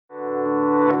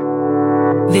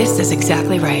This is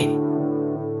exactly right.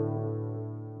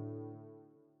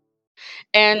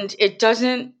 And it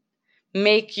doesn't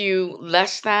make you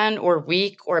less than or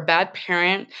weak or a bad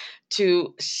parent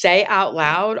to say out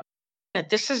loud that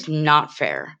this is not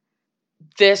fair.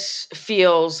 This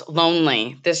feels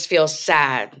lonely. This feels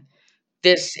sad.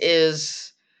 This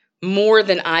is more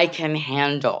than I can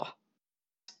handle.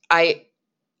 I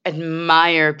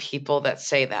admire people that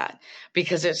say that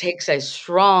because it takes a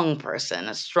strong person,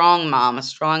 a strong mom, a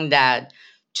strong dad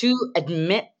to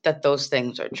admit that those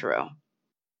things are true.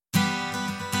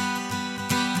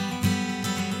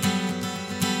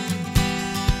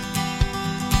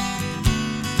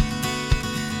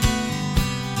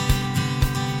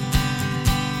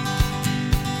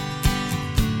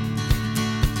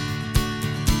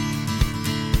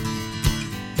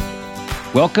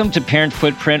 Welcome to Parent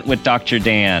Footprint with Dr.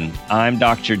 Dan. I'm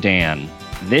Dr. Dan.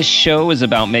 This show is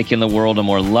about making the world a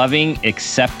more loving,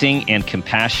 accepting, and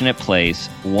compassionate place,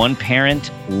 one parent,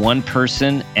 one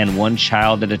person, and one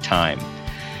child at a time.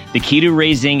 The key to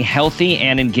raising healthy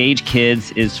and engaged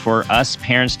kids is for us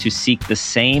parents to seek the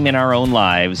same in our own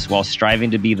lives while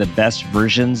striving to be the best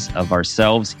versions of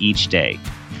ourselves each day.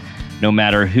 No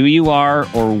matter who you are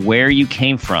or where you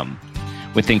came from,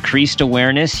 with increased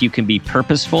awareness, you can be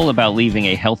purposeful about leaving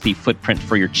a healthy footprint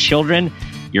for your children,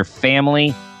 your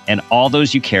family, and all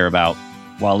those you care about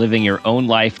while living your own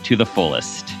life to the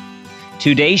fullest.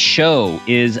 Today's show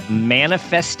is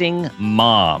Manifesting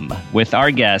Mom with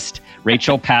our guest,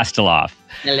 Rachel Pastiloff.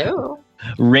 Hello.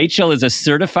 Rachel is a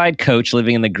certified coach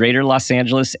living in the greater Los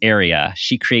Angeles area.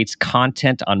 She creates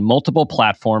content on multiple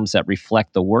platforms that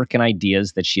reflect the work and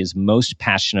ideas that she is most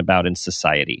passionate about in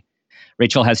society.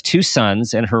 Rachel has two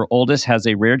sons, and her oldest has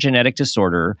a rare genetic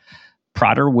disorder,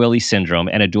 Prader-Willi syndrome,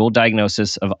 and a dual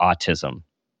diagnosis of autism.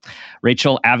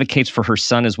 Rachel advocates for her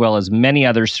son as well as many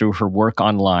others through her work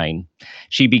online.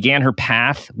 She began her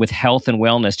path with health and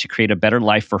wellness to create a better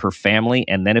life for her family,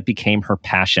 and then it became her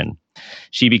passion.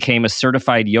 She became a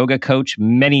certified yoga coach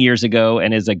many years ago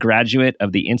and is a graduate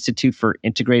of the Institute for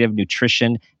Integrative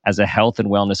Nutrition as a health and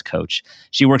wellness coach.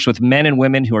 She works with men and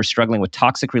women who are struggling with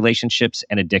toxic relationships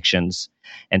and addictions,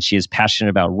 and she is passionate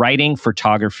about writing,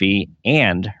 photography,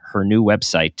 and her new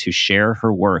website to share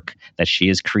her work that she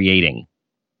is creating.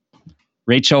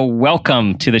 Rachel,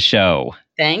 welcome to the show.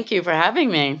 Thank you for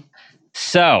having me.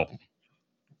 So,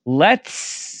 let's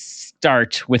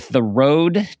start with the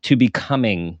road to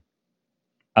becoming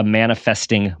a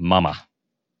manifesting mama.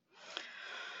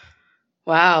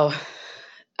 Wow.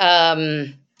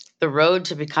 The road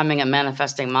to becoming a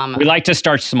manifesting mama. We like to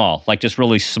start small, like just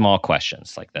really small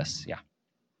questions like this. Yeah.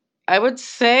 I would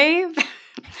say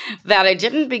that I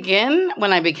didn't begin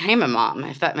when I became a mom,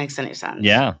 if that makes any sense.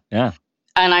 Yeah.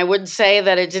 And I would say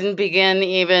that it didn't begin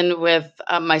even with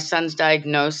my son's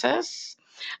diagnosis.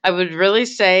 I would really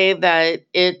say that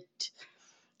it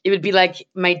would be like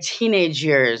my teenage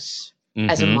years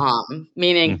as a mom,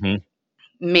 meaning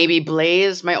maybe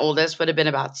Blaze, my oldest, would have been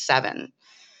about 7,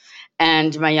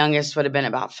 and my youngest would have been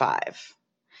about 5.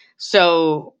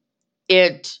 So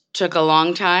it took a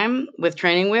long time with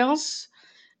training wheels.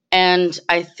 And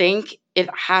I think it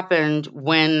happened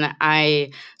when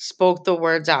I spoke the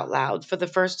words out loud for the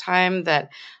first time that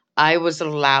I was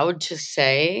allowed to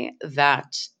say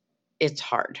that it's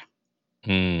hard.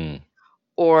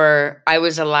 Or I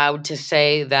was allowed to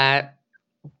say that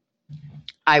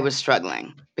I was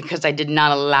struggling because I did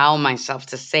not allow myself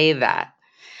to say that.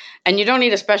 And you don't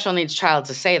need a special needs child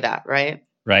to say that, right?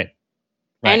 Right.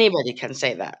 Anybody can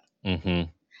say that.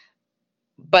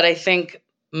 But I think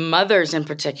mothers in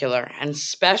particular, and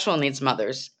special needs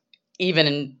mothers,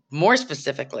 even more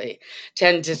specifically,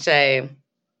 tend to say,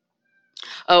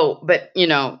 oh, but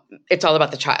it's all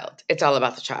about the child. It's all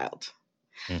about the child.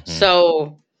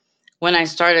 So when I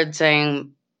started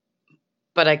saying,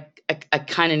 but I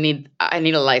kind of need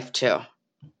a life too.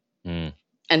 And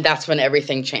that's when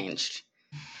everything changed.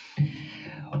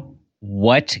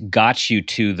 What got you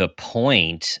to the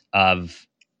point of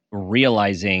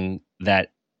realizing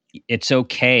that it's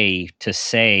okay to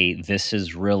say this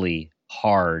is really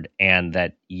hard and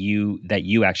that you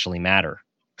actually matter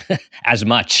as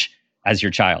much as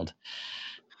your child?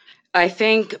 I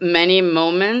think many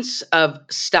moments of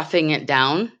stuffing it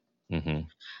down.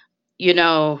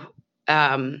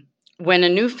 When a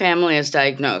new family is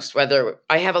diagnosed, whether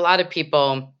I have a lot of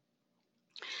people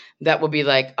that will be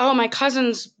like, oh, my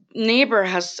cousin's neighbor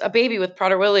has a baby with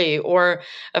Prader-Willi, or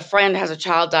a friend has a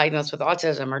child diagnosed with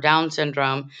autism or Down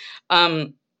syndrome.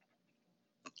 We're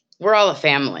all a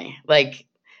family. My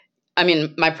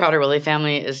Prader-Willi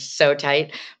family is so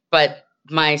tight, but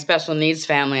my special needs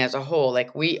family as a whole.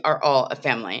 Like, we are all a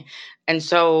family. And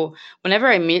so whenever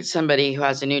I meet somebody who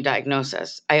has a new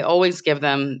diagnosis, I always give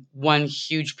them one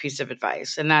huge piece of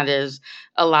advice, and that is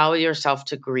allow yourself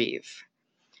to grieve.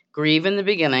 Grieve in the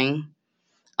beginning.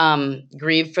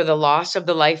 Grieve for the loss of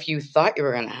the life you thought you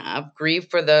were going to have. Grieve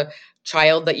for the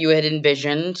child that you had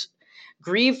envisioned.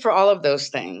 Grieve for all of those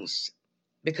things.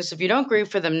 Because if you don't grieve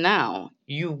for them now,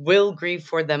 you will grieve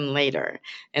for them later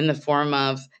in the form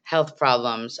of health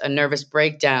problems, a nervous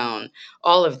breakdown,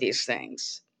 all of these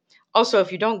things. Also,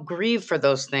 if you don't grieve for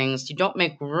those things, you don't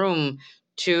make room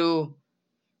to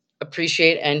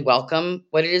appreciate and welcome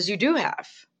what it is you do have.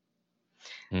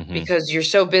 Because you're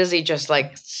so busy just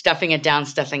like stuffing it down,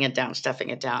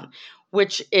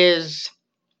 which is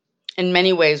in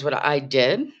many ways what I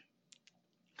did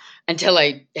until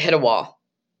I hit a wall.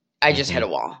 I just hit a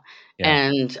wall.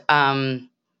 Yeah. And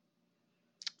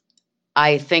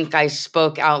I think I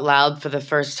spoke out loud for the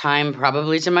first time,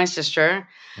 probably to my sister.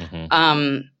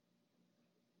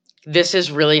 This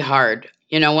is really hard.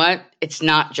 You know what? It's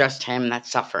not just him that's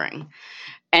suffering.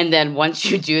 And then once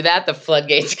you do that, the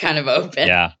floodgates kind of open.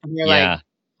 Yeah. And you're like,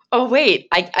 oh, wait,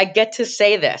 I get to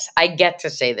say this. I get to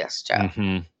say this, Joe.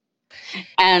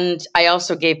 And I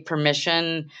also gave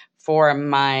permission for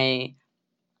my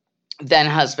then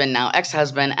husband, now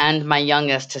ex-husband, and my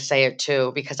youngest to say it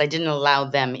too, because I didn't allow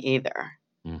them either.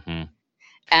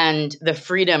 And the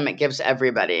freedom it gives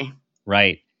everybody.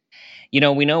 Right. You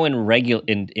know, we know in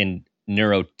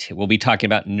we'll be talking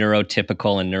about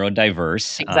neurotypical and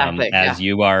neurodiverse. Exactly. As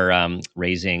you are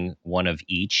raising one of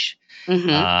each.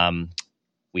 We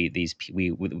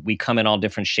come in all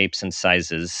different shapes and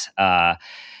sizes.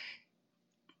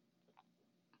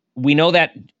 We know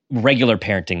that regular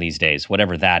parenting these days,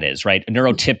 whatever that is, right?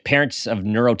 Parents of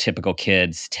neurotypical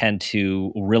kids tend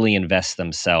to really invest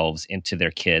themselves into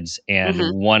their kids.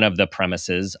 And one of the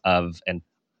premises and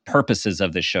purposes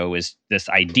of the show is this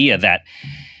idea that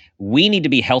we need to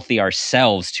be healthy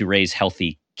ourselves to raise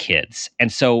healthy kids.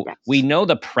 And so we know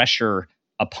the pressure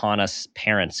upon us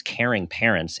parents, caring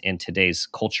parents in today's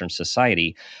culture and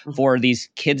society for these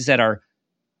kids that are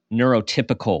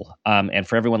neurotypical. And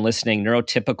for everyone listening,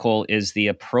 neurotypical is the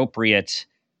appropriate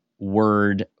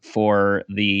word for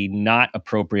the not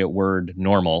appropriate word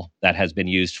normal that has been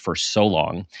used for so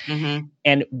long.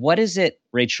 And what is it,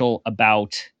 Rachel,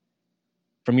 about,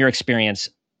 from your experience,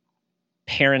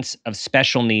 parents of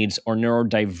special needs or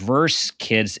neurodiverse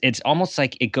kids? It's almost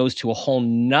like it goes to a whole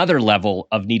nother level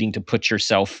of needing to put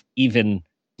yourself even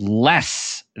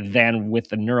less than with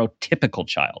a neurotypical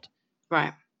child.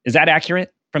 Right. Is that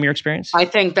accurate from your experience? I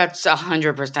think that's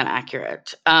 100%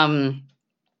 accurate. I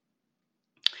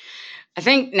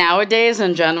think nowadays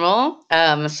in general,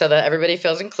 so that everybody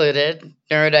feels included,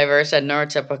 neurodiverse and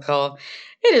neurotypical,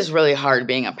 it is really hard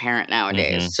being a parent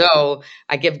nowadays. So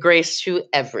I give grace to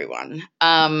everyone.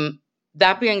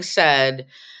 That being said,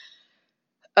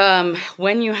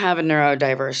 when you have a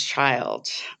neurodiverse child,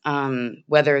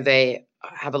 whether they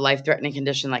have a life-threatening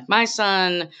condition like my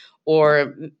son,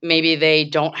 or maybe they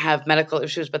don't have medical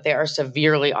issues, but they are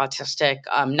severely autistic,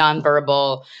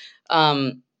 nonverbal,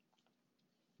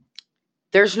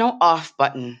 there's no off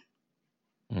button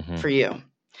for you.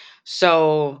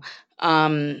 So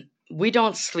we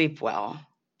don't sleep well.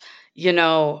 You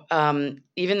know,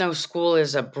 even though school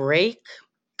is a break,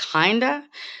 kinda,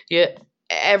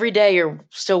 every day you're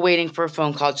still waiting for a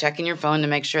phone call, checking your phone to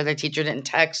make sure the teacher didn't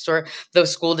text or the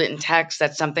school didn't text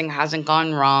that something hasn't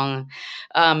gone wrong.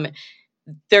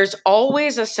 There's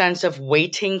always a sense of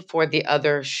waiting for the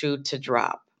other shoe to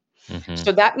drop.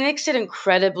 So that makes it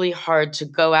incredibly hard to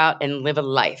go out and live a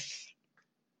life.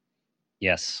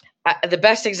 Yes. The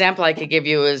best example I could give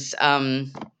you is,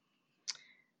 when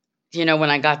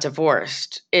I got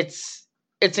divorced, it's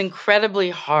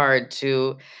incredibly hard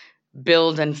to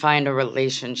build and find a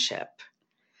relationship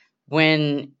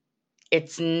when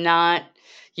it's not,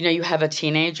 you have a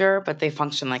teenager, but they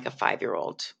function like a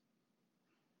 5-year-old.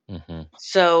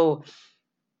 So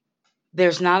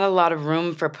there's not a lot of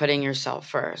room for putting yourself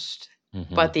first.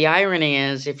 But the irony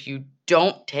is, if you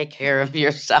don't take care of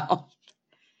yourself,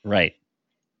 right,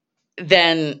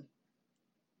 then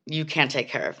you can't take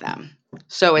care of them.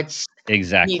 So it's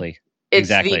exactly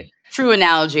the true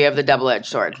analogy of the double-edged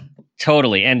sword.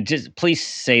 Totally. And just please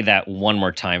say that one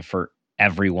more time for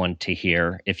everyone to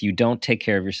hear. If you don't take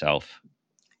care of yourself.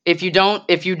 If you don't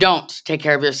take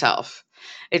care of yourself,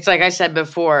 it's like I said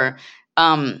before,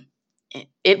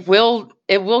 it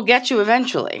will get you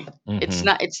eventually.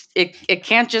 It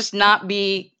can't just not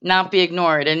be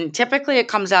ignored. And typically it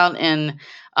comes out in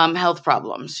health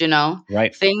problems,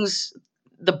 Right. Things,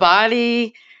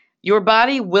 your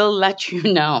body will let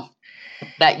you know.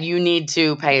 that you need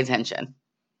to pay attention.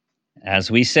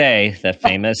 As we say, the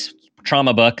famous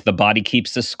trauma book, The Body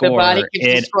Keeps the The Body Score. Keeps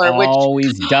the It Score, which,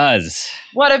 always does.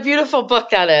 what a beautiful book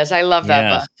that is. I love that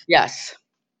Yes. book. Yes.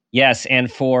 Yes.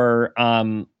 And for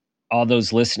all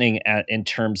those listening in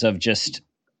terms of just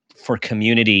for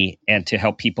community and to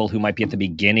help people who might be at the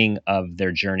beginning of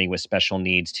their journey with special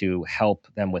needs, to help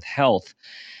them with health,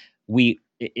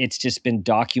 it's just been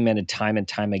documented time and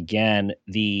time again,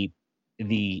 the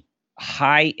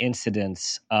high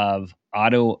incidence of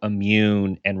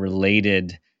autoimmune and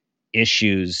related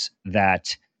issues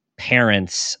that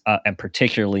parents and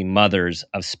particularly mothers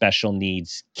of special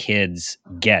needs kids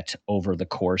get over the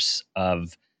course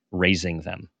of raising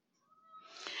them.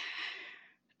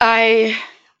 I'm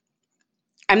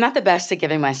not the best at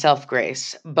giving myself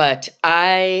grace, but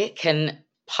I can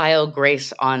pile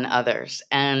grace on others.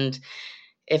 And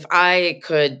if I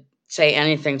could say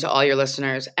anything to all your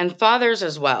listeners and fathers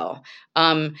as well,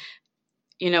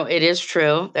 it is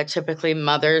true that typically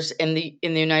mothers in the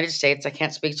United States, I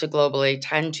can't speak to globally,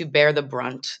 tend to bear the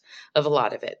brunt of a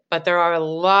lot of it. But there are a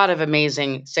lot of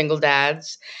amazing single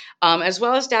dads, as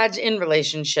well as dads in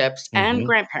relationships and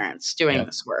grandparents doing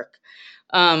this work.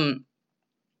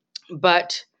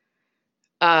 But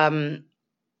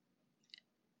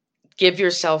give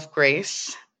yourself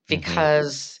grace,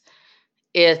 because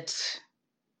let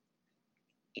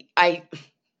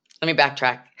me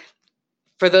backtrack.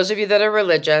 For those of you that are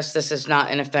religious, this is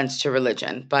not an offense to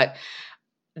religion, but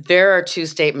there are two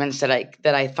statements that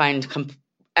I find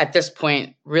at this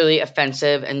point really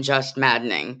offensive and just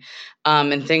maddening,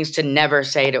 and things to never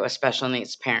say to a special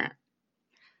needs parent.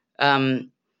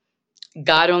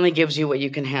 God only gives you what you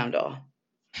can handle,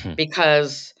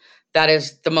 because that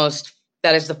is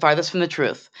the farthest from the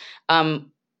truth.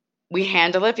 We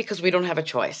handle it because we don't have a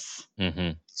choice.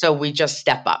 So we just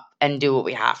step up and do what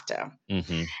we have to.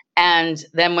 And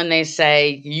then when they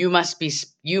say you must be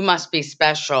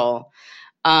special,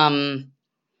 sometimes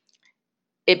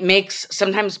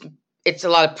it's a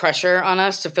lot of pressure on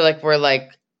us to feel like we're like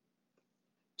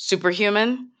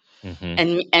superhuman.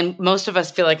 And most of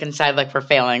us feel like inside like we're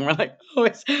failing. We're like, oh,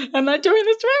 I'm not doing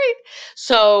this right.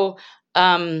 So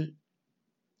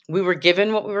we were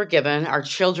given what we were given. Our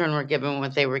children were given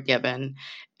what they were given.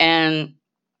 And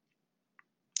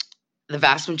the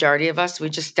vast majority of us, we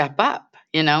just step up.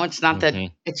 It's not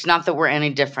that we're any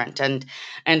different. And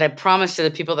I promise to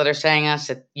the people that are saying us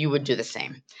that you would do the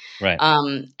same. Right.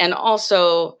 And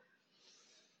also,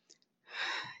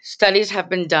 studies have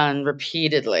been done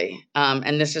repeatedly,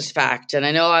 and this is fact. And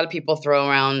I know a lot of people throw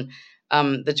around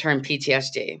the term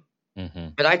PTSD,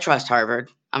 but I trust Harvard.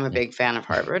 I'm a big fan of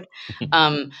Harvard.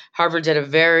 Harvard did a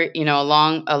very,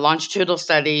 a longitudinal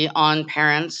study on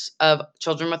parents of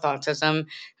children with autism,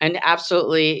 and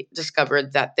absolutely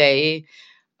discovered that they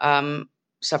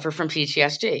suffer from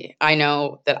PTSD. I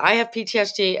know that I have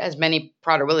PTSD, as many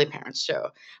Prader-Willi parents do.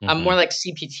 More like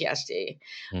CPTSD.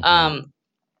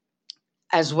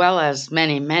 As well as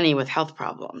many, many with health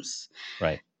problems.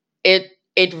 Right.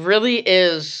 It really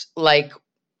is like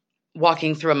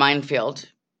walking through a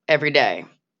minefield every day,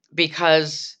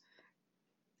 because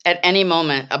at any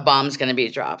moment a bomb's going to be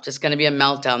dropped. It's going to be a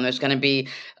meltdown. There's going to be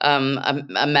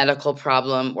a medical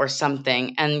problem or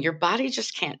something, and your body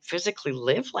just can't physically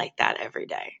live like that every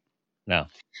day. No.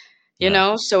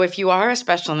 So if you are a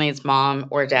special needs mom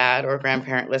or dad or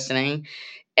grandparent listening,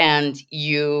 and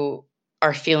you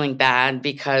are feeling bad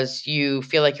because you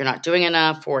feel like you're not doing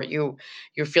enough, or you're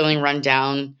feeling run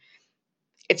down,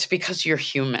 it's because you're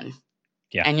human.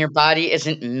 Yeah. And your body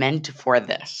isn't meant for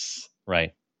this.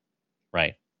 Right.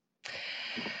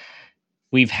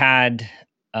 We've had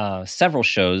several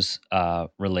shows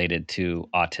related to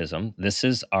autism. This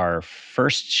is our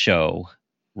first show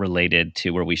related to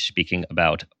where we're speaking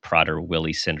about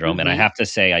Prader-Willi syndrome. And I have to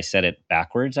say, I said it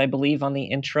backwards, I believe, on the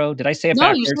intro. Did I say it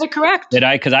backwards? No, you said it correct. Did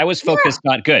I? Because I was focused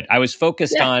on, good. I was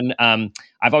focused on,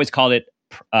 I've always called it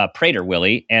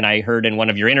Prader-Willi. And I heard in one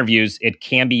of your interviews, it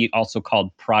can be also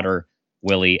called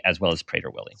Prader-Willi as well as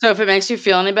Prader-Willi. So if it makes you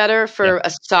feel any better, for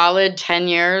a solid 10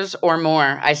 years or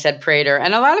more, I said Prader.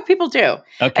 And a lot of people do.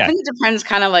 Okay. I think it depends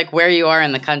kind of like where you are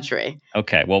in the country.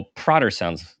 Okay. Well, Prader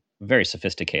sounds very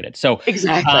sophisticated. So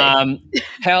exactly.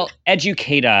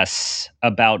 Educate us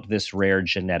about this rare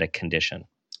genetic condition.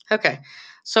 Okay.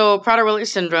 So Prader-Willi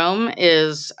syndrome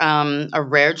is a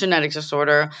rare genetic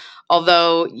disorder.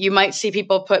 Although you might see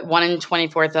people put 1 in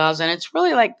 24,000, it's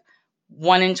really like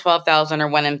 1 in 12,000 or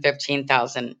 1 in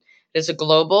 15,000. It is a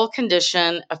global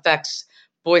condition, affects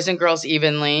boys and girls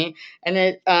evenly, and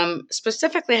it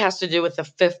specifically has to do with the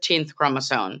 15th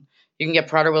chromosome. You can get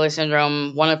Prader-Willi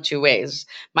syndrome one of two ways.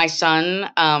 My son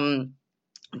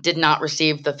did not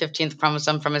receive the 15th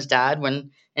chromosome from his dad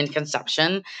when in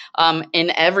conception.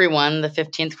 In everyone, the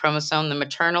 15th chromosome, the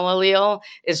maternal allele,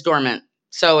 is dormant.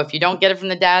 So if you don't get it from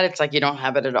the dad, it's like you don't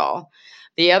have it at all.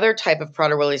 The other type of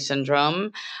Prader-Willi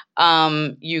syndrome,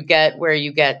 you get where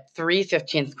you get 3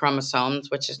 15th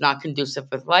chromosomes, which is not conducive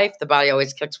with life. The body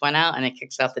always kicks one out and it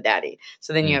kicks out the daddy.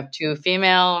 So then you have 2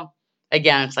 female.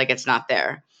 Again, it's like it's not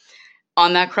there.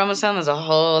 On that chromosome, there's a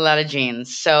whole lot of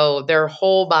genes. So their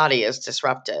whole body is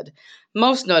disrupted.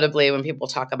 Most notably, when people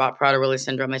talk about Prader-Willi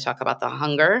syndrome, they talk about the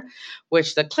hunger,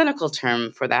 which the clinical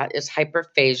term for that is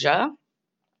hyperphagia.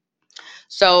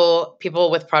 So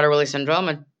people with Prader-Willi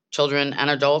syndrome, children and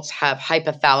adults, have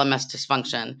hypothalamus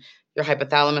dysfunction. Your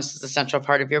hypothalamus is the central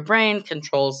part of your brain,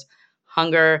 controls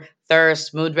hunger,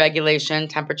 thirst, mood regulation,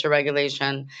 temperature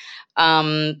regulation.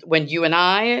 When you and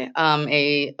I,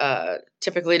 a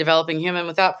typically developing human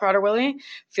without Prader-Willi,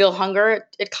 feel hunger,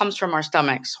 it comes from our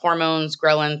stomachs, hormones,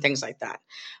 ghrelin, things like that.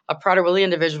 A Prader-Willi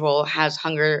individual has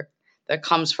hunger that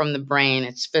comes from the brain.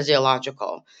 It's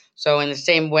physiological. So in the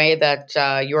same way that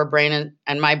your brain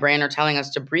and my brain are telling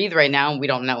us to breathe right now, and we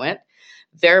don't know it,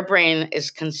 their brain is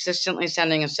consistently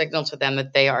sending a signal to them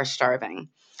that they are starving.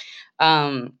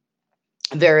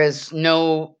 There is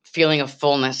no feeling of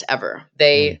fullness ever.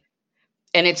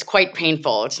 And it's quite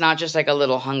painful. It's not just like a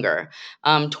little hunger.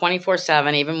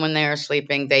 24/7, even when they are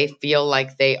sleeping, they feel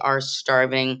like they are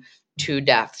starving to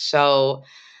death. So,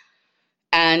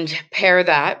 and pair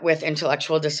that with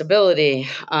intellectual disability,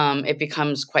 it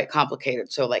becomes quite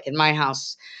complicated. So like in my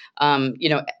house, and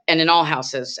in all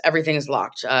houses, everything is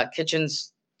locked.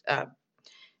 Kitchens,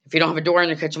 if you don't have a door in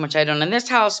your kitchen, which I don't in this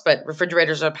house, but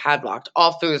refrigerators are padlocked.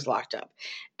 All food is locked up.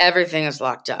 Everything is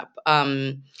locked up.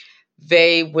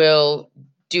 They will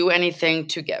do anything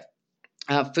to get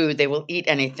food. They will eat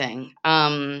anything.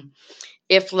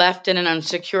 If left in an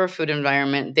unsecure food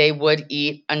environment, they would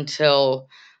eat until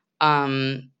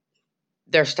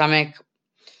their stomach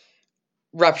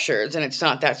ruptures, and it's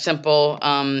not that simple.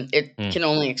 It can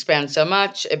only expand so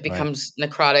much. It becomes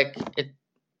necrotic. It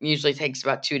usually takes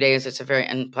about 2 days. It's a very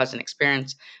unpleasant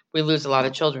experience. We lose a lot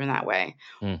of children that way,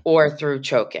 or through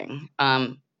choking,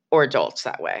 or adults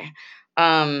that way.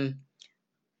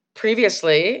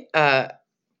 Previously,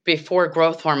 before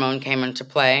growth hormone came into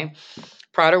play,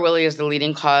 Prader-Willi is the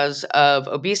leading cause of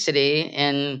obesity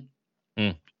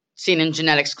seen in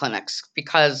genetics clinics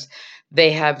because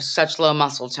they have such low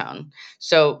muscle tone.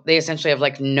 So they essentially have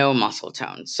like no muscle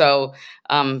tone. So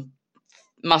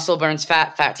muscle burns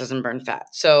fat, fat doesn't burn fat.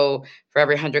 So for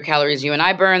every 100 calories you and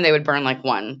I burn, they would burn like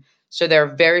 1. So they're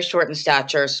very short in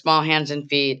stature, small hands and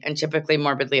feet, and typically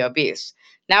morbidly obese.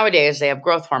 Nowadays, they have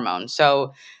growth hormone.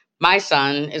 So my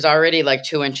son is already like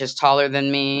 2 inches taller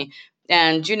than me.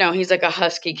 And, he's like a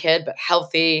husky kid, but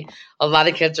healthy. A lot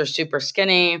of kids are super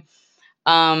skinny.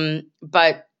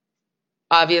 But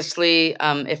obviously,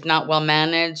 if not well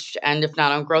managed and if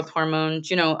not on growth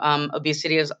hormones,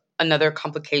 obesity is another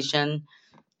complication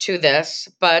to this.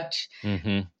 But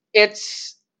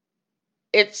it's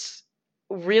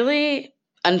really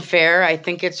unfair. I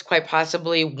think it's quite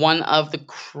possibly one of the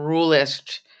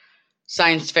cruelest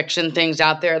science fiction things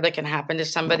out there that can happen to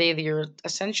somebody. That you're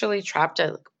essentially trapped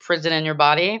at prison in your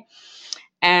body.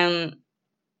 And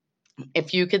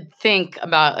if you could think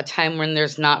about a time when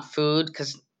there's not food,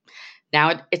 because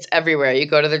now it's everywhere. You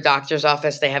go to the doctor's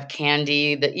office, they have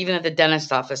candy. Even at the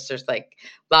dentist office, there's like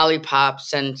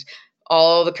lollipops, and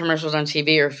all the commercials on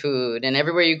TV are food. And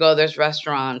everywhere you go, there's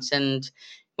restaurants. And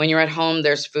when you're at home,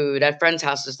 there's food. At friends'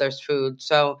 houses, there's food.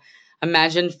 So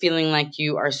imagine feeling like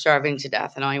you are starving to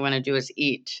death and all you want to do is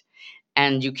eat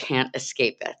and you can't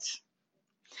escape it.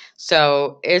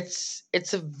 So it's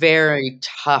a very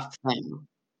tough thing.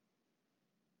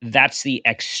 That's the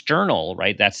external,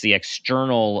 right? That's the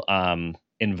external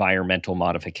environmental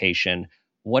modification.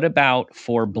 What about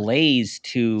for Blaze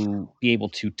to be able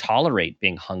to tolerate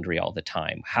being hungry all the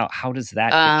time? How does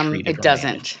that get treated? It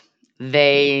doesn't.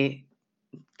 They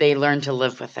learn to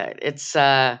live with it. It's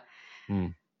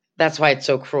that's why it's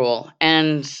so cruel.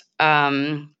 And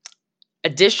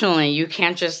additionally, you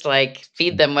can't just like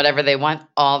feed them whatever they want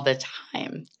all the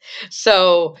time.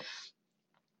 So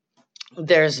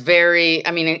there's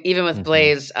even with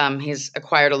Blaze, he's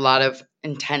acquired a lot of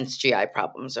intense GI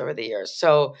problems over the years.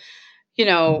 So,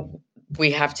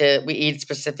 we eat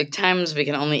specific times. We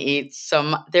can only eat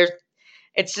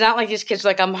it's not like these kids are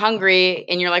like, I'm hungry.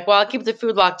 And you're like, well, I'll keep the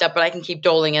food locked up, but I can keep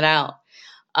doling it out.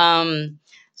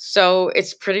 So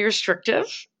it's pretty restrictive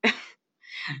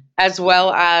as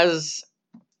well as,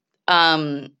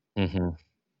 as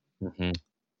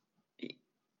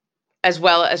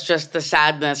well as just the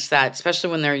sadness that,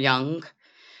 especially when they're young,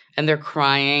 and they're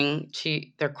crying.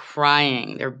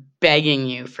 They're begging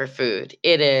you for food.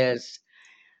 It is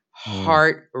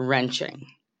heart-wrenching.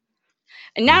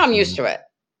 And now I'm used to it.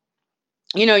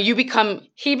 He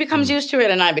becomes used to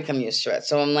it, and I become used to it.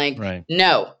 So I'm like, Right.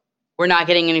 no, we're not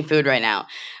getting any food right now.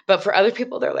 But for other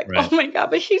people, they're like, Right. oh my God,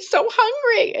 but he's so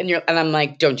hungry. And I'm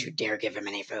like, don't you dare give him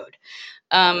any food.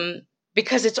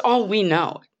 Because it's all we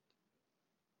know.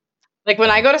 Like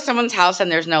when I go to someone's house and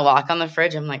there's no lock on the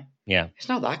fridge, I'm like, there's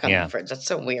no lock on the fridge. That's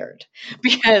so weird.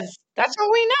 Because that's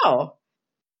all we know.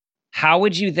 How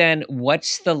would you then,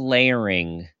 what's the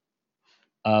layering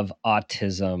of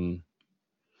autism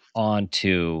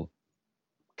onto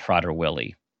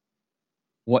Prader-Willi?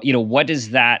 What does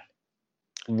that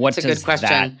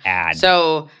add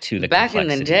so to the back complexity?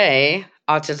 in the day,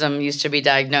 autism used to be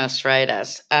diagnosed, right,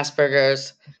 as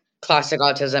Asperger's, classic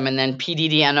autism, and then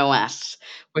PDD-NOS,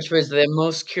 which was the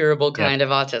most curable kind of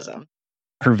autism.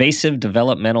 Pervasive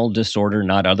developmental disorder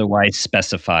not otherwise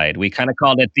specified. We kind of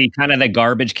called it the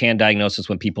garbage can diagnosis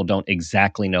when people don't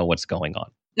exactly know what's going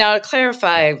on. Now, to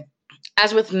clarify,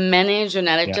 as with many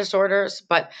genetic disorders,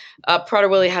 but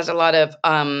Prader-Willi has a lot of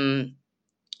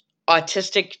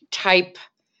autistic type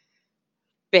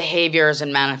behaviors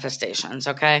and manifestations,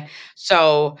 okay?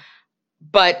 So,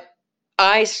 but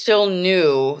I still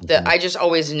knew that I just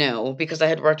always knew because I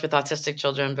had worked with autistic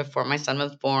children before my son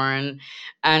was born.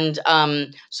 And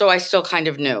so I still kind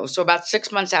of knew. So about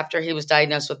 6 months after he was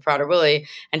diagnosed with Prader-Willi,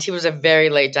 and he was a very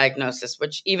late diagnosis,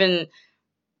 which even,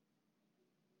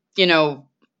 he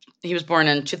was born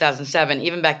in 2007.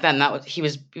 Even back then, he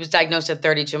was diagnosed at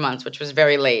 32 months, which was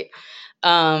very late.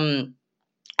 And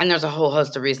there's a whole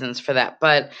host of reasons for that.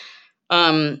 But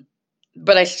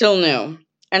I still knew.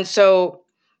 And so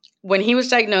when he was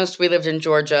diagnosed, we lived in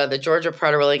Georgia, the Georgia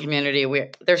Prader-Willi community.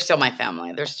 They're still my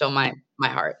family. They're still my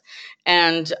heart.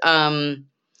 And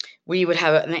we would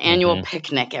have an annual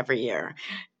picnic every year.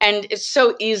 And it's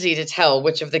so easy to tell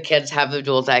which of the kids have the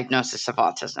dual diagnosis of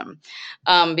autism.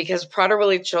 Because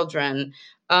Prader-Willi children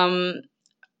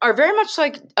are very much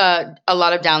like a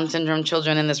lot of Down syndrome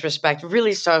children in this respect,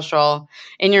 really social,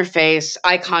 in your face,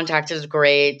 eye contact is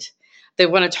great. They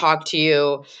want to talk to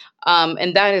you.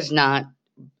 And that is not.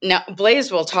 Now,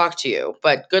 Blaze will talk to you,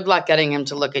 but good luck getting him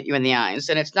to look at you in the eyes.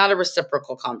 And it's not a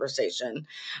reciprocal conversation.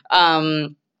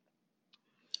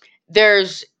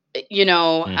 There's,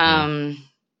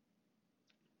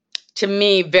 to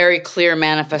me, very clear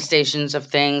manifestations of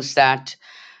things that,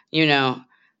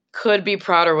 could be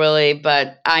Prader-Willi,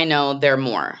 but I know they're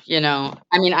more, I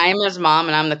mean, I am his mom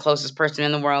and I'm the closest person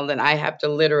in the world. And I have to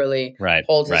literally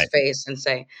hold his face and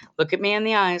say, look at me in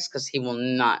the eyes, because he will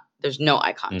not, there's no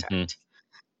eye contact.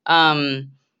 And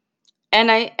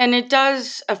it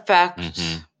does affect,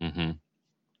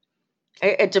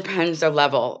 it depends the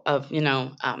level of,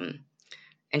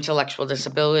 intellectual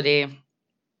disability,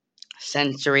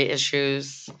 sensory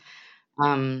issues.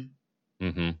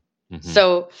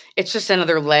 So it's just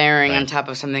another layering on top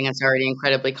of something that's already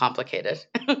incredibly complicated.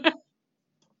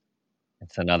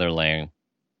 It's another layering.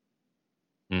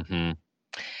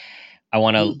 I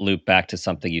want to loop back to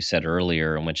something you said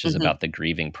earlier, which is about the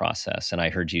grieving process. And I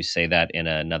heard you say that in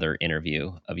another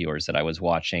interview of yours that I was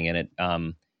watching.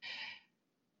 And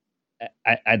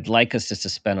I'd like us just to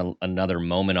spend another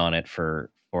moment on it for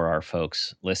our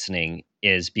folks listening,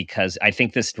 is because I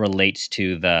think this relates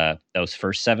to those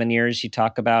first 7 years you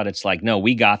talk about. It's like, no,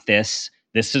 we got this.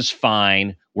 This is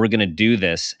fine. We're going to do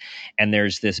this. And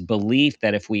there's this belief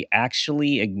that if we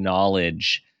actually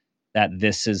acknowledge that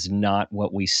this is not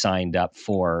what we signed up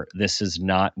for, this is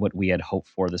not what we had hoped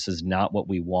for, this is not what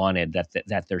we wanted,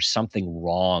 that there's something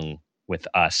wrong with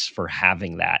us for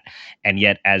having that. And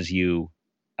yet, as you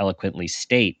eloquently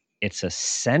state, it's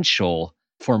essential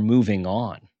for moving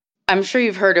on. I'm sure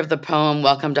you've heard of the poem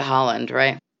Welcome to Holland,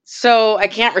 right? So I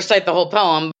can't recite the whole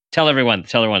poem. Tell everyone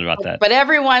about that. But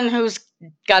everyone who's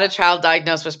got a child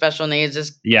diagnosed with special needs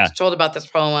is told about this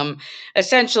poem.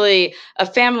 Essentially, a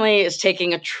family is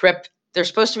taking a trip. They're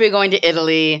supposed to be going to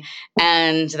Italy,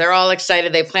 and they're all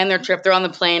excited. They plan their trip. They're on the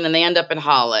plane, and they end up in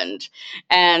Holland.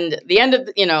 And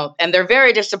and they're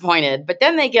very disappointed. But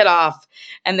then they get off,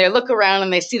 and they look around,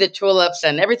 and they see the tulips,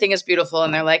 and everything is beautiful.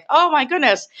 And they're like, oh, my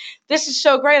goodness, this is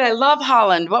so great. I love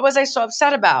Holland. What was I so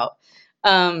upset about?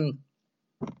 And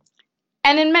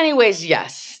in many ways,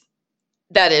 yes,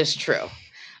 that is true.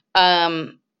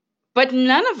 But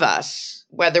none of us,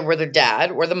 whether we're the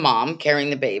dad or the mom carrying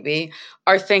the baby,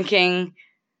 are thinking,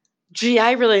 gee,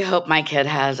 I really hope my kid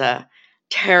has a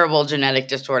terrible genetic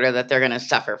disorder that they're going to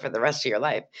suffer for the rest of your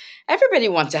life. Everybody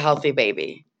wants a healthy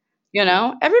baby.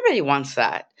 Everybody wants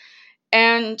that.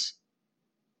 And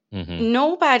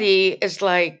nobody is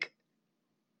like,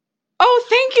 Oh,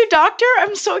 thank you, doctor.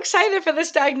 I'm so excited for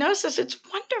this diagnosis. It's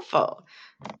wonderful.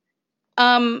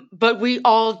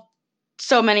 But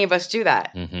so many of us do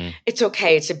that. Mm-hmm. It's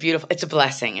okay. It's a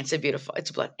blessing. It's a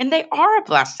blessing. And they are a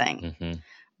blessing. Mm-hmm.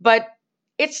 But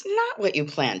it's not what you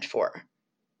planned for.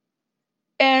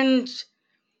 And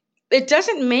it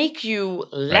doesn't make you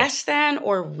less than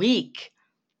or weak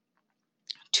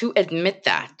to admit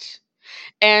that.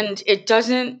 And it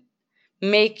doesn't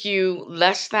make you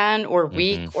less than or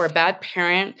weak or a bad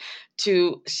parent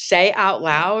to say out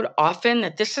loud often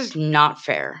that this is not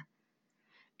fair.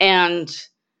 And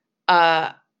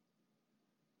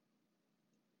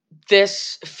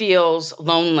this feels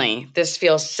lonely. This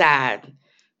feels sad.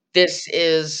 This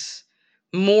is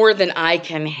more than I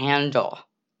can handle.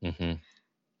 Mm-hmm.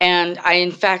 And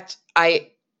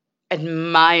I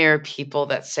admire people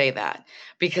that say that,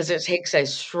 because it takes a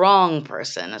strong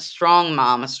person, a strong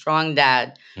mom, a strong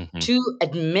dad to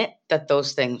admit that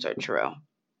those things are true.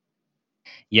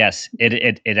 Yes,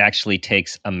 it actually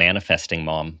takes a manifesting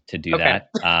mom to do that.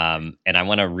 And I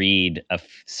want to read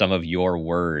some of your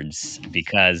words,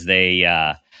 because they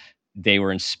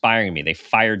were inspiring me. They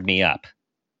fired me up.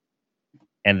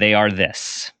 And they are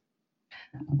this: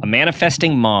 a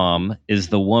manifesting mom is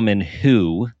the woman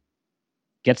who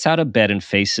gets out of bed and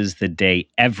faces the day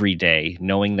every day,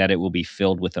 knowing that it will be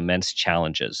filled with immense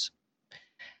challenges.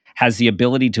 Has the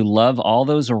ability to love all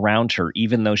those around her,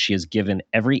 even though she has given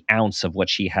every ounce of what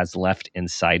she has left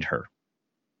inside her.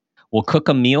 Will cook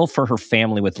a meal for her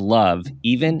family with love,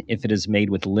 even if it is made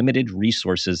with limited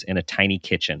resources in a tiny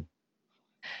kitchen.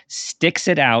 Sticks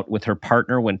it out with her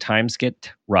partner when times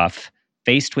get rough.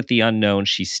 Faced with the unknown,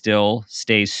 she still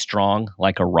stays strong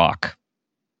like a rock.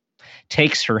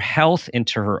 Takes her health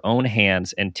into her own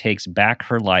hands and takes back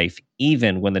her life,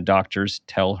 even when the doctors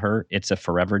tell her it's a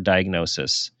forever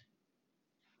diagnosis.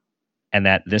 And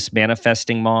that this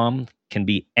manifesting mom can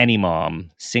be any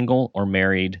mom, single or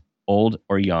married, old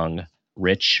or young,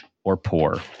 rich or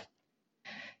poor.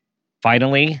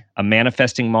 Finally, a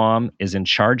manifesting mom is in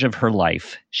charge of her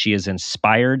life. She is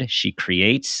inspired, she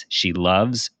creates, she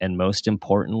loves, and most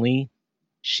importantly,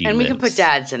 she lives. We can put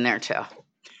dads in there too.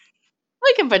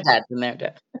 We can put dads in there too.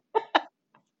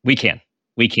 We can.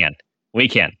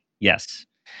 Yes.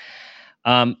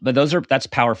 But that's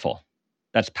powerful.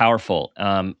 That's powerful.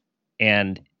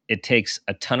 And it takes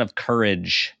a ton of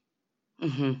courage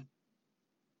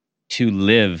to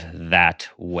live that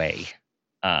way.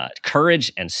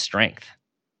 Courage and strength.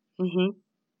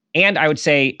 And I would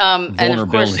say vulnerability, and of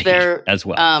course as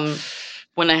well.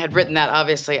 When I had written that,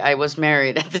 obviously I was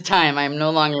married at the time. I'm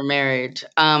no longer married.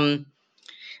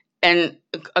 And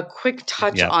a quick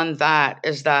touch on that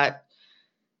is that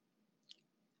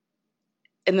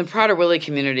in the Prader-Willi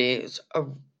community, a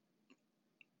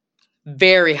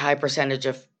very high percentage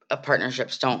of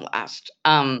partnerships don't last.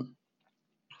 And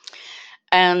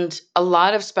a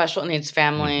lot of special needs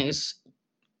families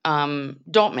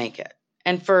don't make it,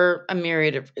 and for a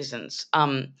myriad of reasons.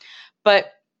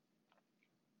 But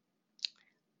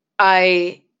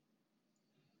I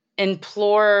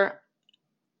implore,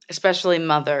 especially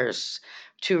mothers,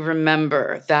 to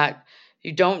remember that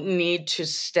you don't need to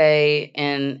stay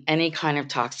in any kind of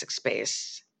toxic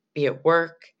space, be it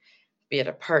work, be it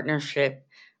a partnership,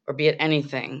 or be it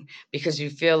anything, because you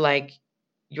feel like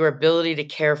your ability to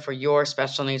care for your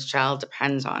special needs child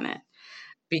depends on it,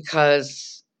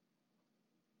 because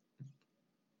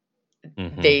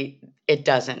it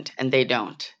doesn't, and they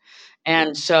don't.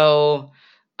 And so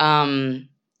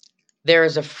there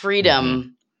is a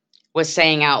freedom with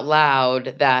saying out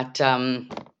loud that,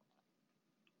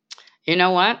 you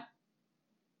know what?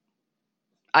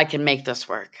 I can make this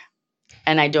work,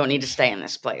 and I don't need to stay in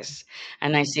this place.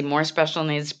 And I see more special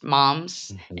needs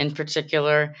moms in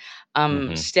particular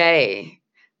stay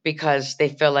because they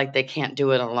feel like they can't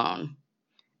do it alone.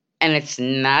 And it's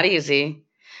not easy.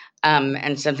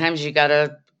 And sometimes you got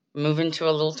to move into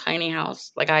a little tiny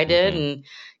house like I did and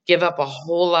give up a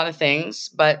whole lot of things,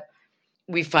 but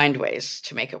we find ways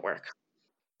to make it work.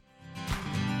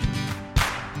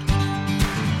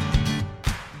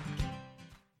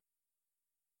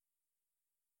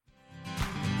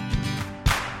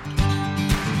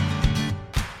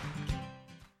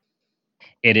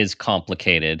 It is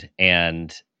complicated,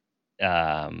 and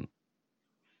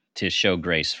to show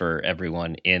grace for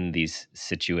everyone in these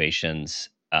situations,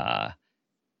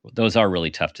 those are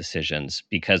really tough decisions,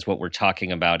 because what we're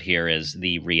talking about here is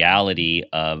the reality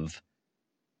of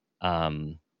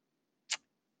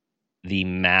the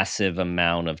massive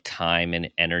amount of time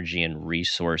and energy and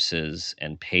resources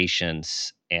and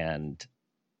patience and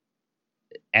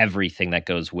everything that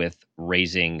goes with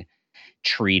raising,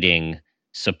 treating,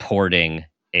 supporting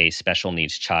a special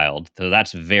needs child. So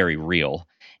that's very real.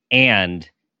 And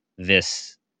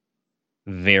this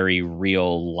very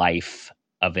real life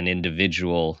of an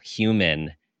individual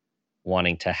human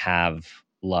wanting to have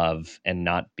love and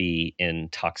not be in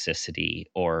toxicity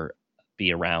or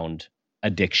be around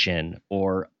addiction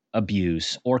or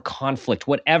abuse or conflict,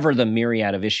 whatever the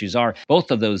myriad of issues are,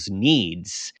 both of those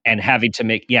needs and having to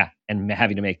make,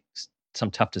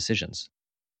 some tough decisions.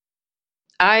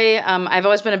 I've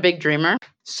always been a big dreamer.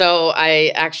 So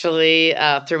I actually,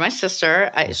 through my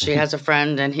sister, she has a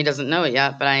friend, and he doesn't know it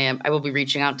yet. But I will be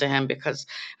reaching out to him because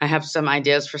I have some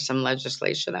ideas for some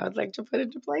legislation I would like to put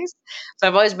into place. So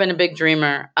I've always been a big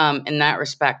dreamer in that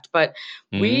respect. But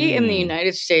we in the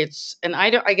United States, and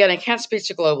I can't speak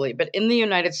to globally, but in the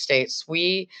United States,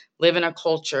 we live in a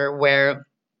culture where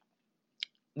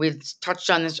we touched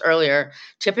on this earlier.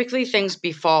 Typically, things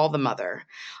befall the mother.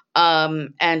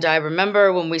 And I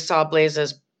remember when we saw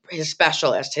Blaze's his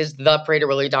specialist, the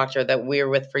Prader-Willi doctor that we were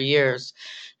with for years.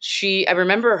 I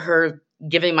remember her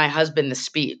giving my husband the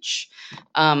speech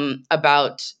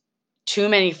about too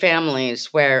many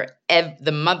families where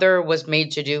the mother was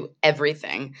made to do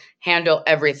everything, handle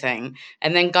everything,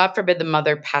 and then God forbid the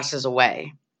mother passes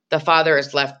away. The father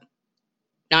is left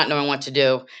not knowing what to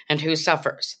do, and who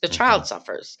suffers? The child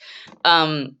suffers.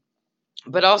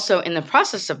 But also in the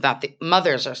process of that, the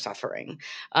mothers are suffering.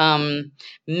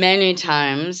 Many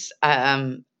times,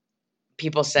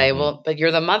 people say, well, but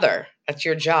you're the mother. That's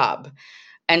your job.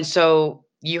 And so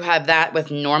you have that with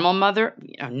normal,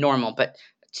 but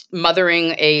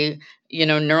mothering a,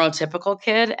 neurotypical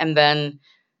kid and then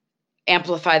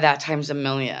amplify that times a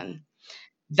million.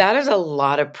 That is a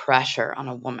lot of pressure on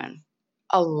a woman.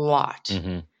 A lot,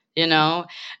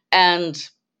 and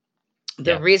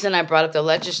the reason I brought up the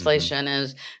legislation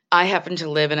is I happen to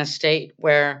live in a state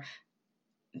where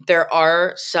there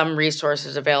are some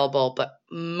resources available, but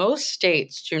most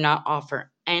states do not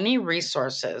offer any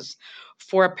resources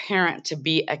for a parent to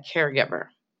be a caregiver.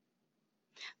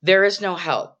 There is no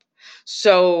help.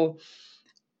 So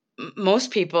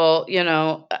most people,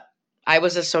 I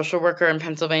was a social worker in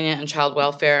Pennsylvania and child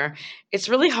welfare. It's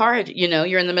really hard.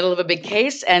 You're in the middle of a big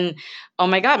case and, oh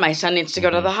my God, my son needs to go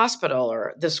to the hospital,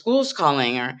 or the school's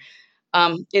calling, or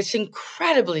it's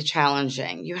incredibly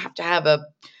challenging. You have to have a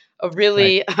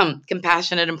really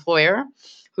compassionate employer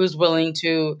who's willing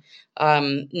to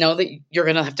know that you're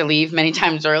going to have to leave many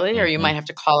times early, or you might have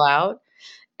to call out.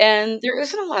 And there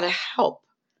isn't a lot of help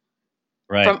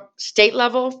from state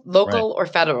level, local, or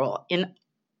federal in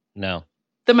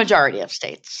the majority of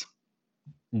states.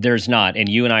 There's not. And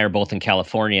you and I are both in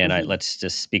California, and let's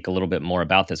just speak a little bit more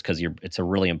about this because it's a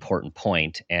really important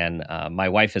point. And my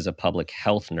wife is a public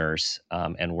health nurse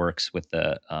and works with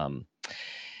the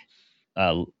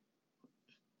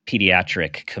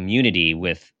pediatric community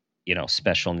with,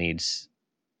 special needs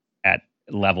at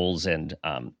levels and,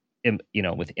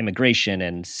 with immigration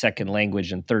and second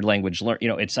language and third language,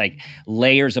 it's like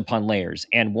layers upon layers.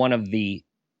 And one of the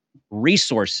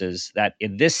resources that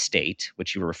in this state,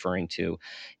 which you were referring to,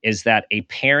 is that a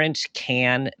parent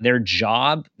their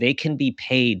job, they can be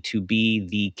paid to be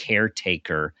the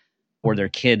caretaker for their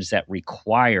kids that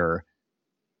require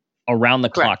around the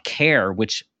clock care,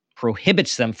 which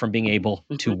prohibits them from being able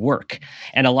to work.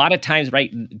 And a lot of times,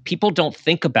 people don't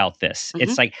think about this.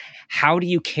 It's like, how do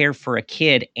you care for a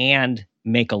kid and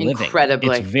make a living?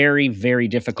 Incredibly. It's very, very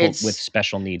difficult with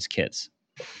special needs kids.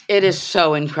 It is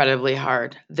so incredibly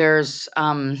hard. There's,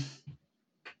 I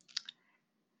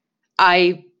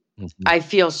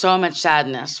feel so much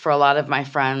sadness for a lot of my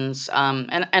friends.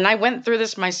 And I went through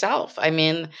this myself. I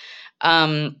mean,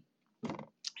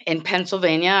 in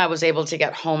Pennsylvania, I was able to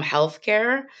get home health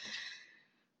care.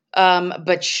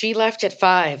 But she left at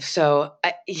 5. So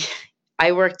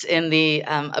I worked in the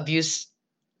abuse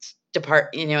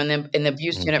department, in the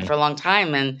abuse unit for a long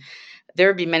time. And there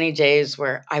would be many days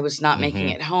where I was not making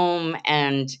it home.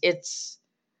 And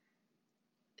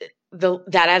that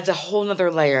adds a whole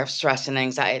nother layer of stress and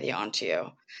anxiety onto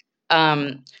you.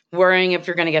 Worrying if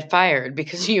you're going to get fired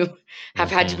because you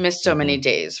have had to miss so many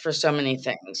days for so many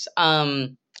things.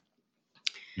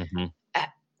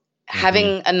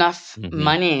 Having enough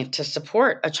money to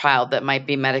support a child that might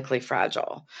be medically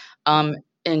fragile.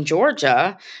 In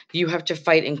Georgia, you have to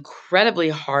fight incredibly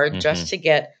hard just to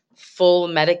get full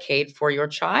Medicaid for your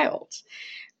child.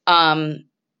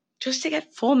 Just to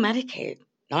get full Medicaid,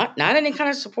 not any kind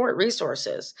of support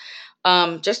resources.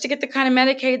 Just to get the kind of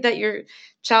Medicaid that your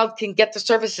child can get the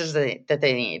services that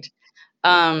they need.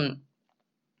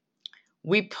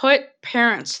 We put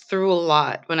parents through a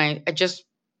lot. When I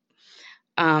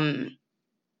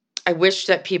I wish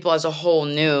that people as a whole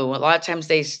knew. A lot of times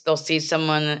they'll see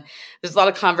someone. There's a lot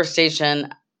of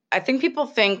conversation. I think people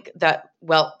think that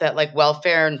that like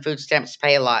welfare and food stamps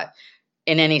pay a lot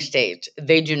in any state.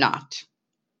 They do not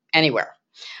anywhere.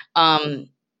 Um,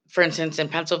 for instance, in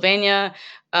Pennsylvania,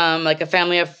 like a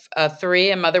family of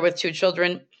three, a mother with two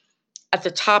children, at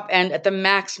the top end, at the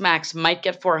max, might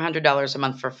get $400 a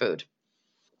month for food.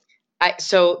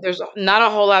 So there's not a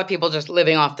whole lot of people just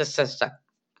living off the system.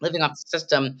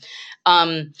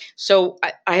 So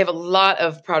I have a lot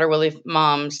of Prader-Willi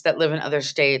moms that live in other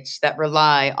states that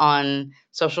rely on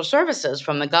social services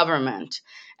from the government,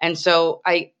 and so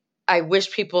I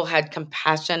wish people had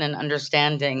compassion and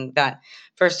understanding that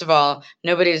first of all,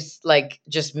 nobody's like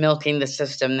just milking the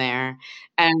system there,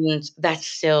 and that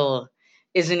still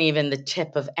isn't even the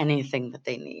tip of anything that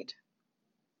they need.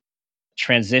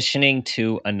 Transitioning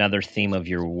to another theme of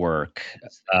your work,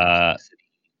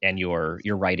 and your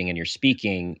writing and your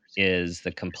speaking is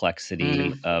the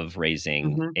complexity Mm, of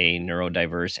raising mhm. a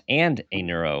neurodiverse and a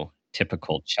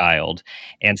neurotypical child.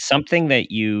 And something that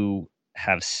you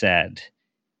have said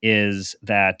is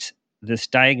that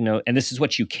and this is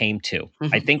what you came to.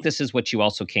 I Mhm. think this is what you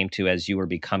also came to as you were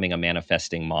becoming a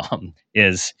manifesting mom,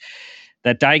 is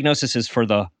that diagnosis is for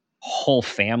the whole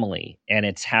family, and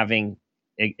it's having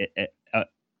a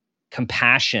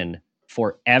compassion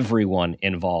for everyone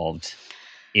involved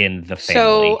in the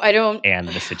So family and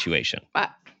the situation. I,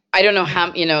 I don't know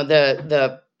how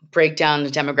the breakdown, the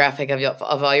demographic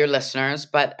of all your listeners,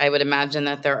 but I would imagine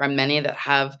that there are many that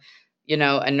have, a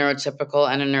neurotypical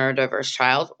and a neurodiverse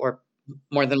child, or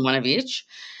more than one of each.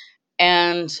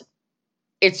 And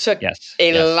it took Yes,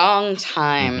 a yes. long Mhm,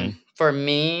 time for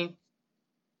me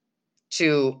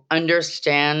to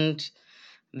understand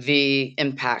the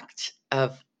impact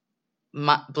of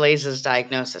Blaze's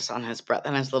diagnosis on his brother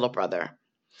and his little brother,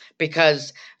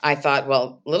 because I thought,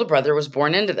 well, little brother was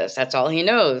born into this. That's all he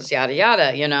knows, yada,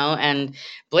 yada, and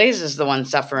Blaze is the one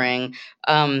suffering.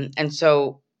 And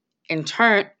so in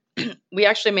turn, we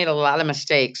actually made a lot of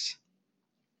mistakes.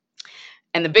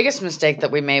 And the biggest mistake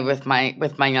that we made with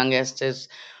my youngest is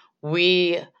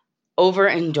we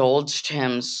overindulged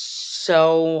him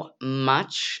so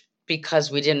much because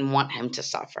we didn't want him to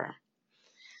suffer.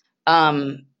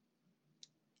 Um,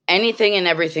 Anything and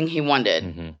everything he wanted,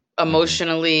 mhm, mhm.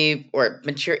 emotionally or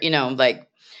mature, like,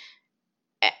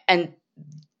 and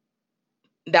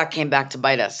that came back to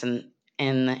bite us in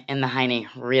the hiney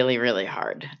really, really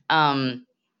hard.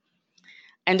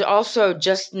 And also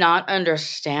just not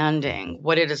understanding Mhm.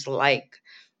 what it is like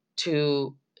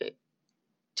to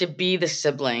to be the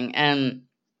sibling and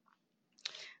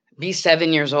be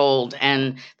 7 years old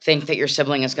and think that your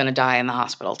sibling is going to die in the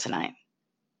hospital tonight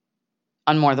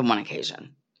on more than one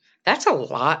occasion. That's a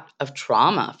lot of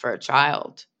trauma for a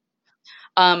child.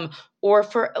 Um, or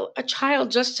for a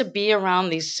child just to be around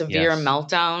these severe Yes.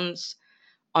 meltdowns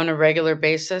on a regular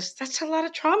basis, that's a lot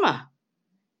of trauma.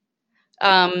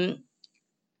 Um,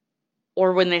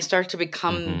 or when they start to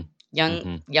become Mhm, young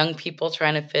mhm. young people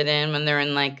trying to fit in when they're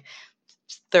in like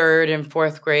third and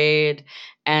fourth grade,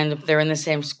 and if they're in the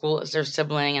same school as their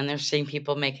sibling and they're seeing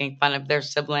people making fun of their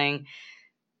sibling,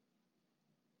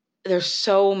 there's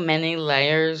so many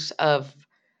layers of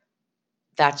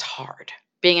that's hard.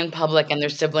 Being in public and their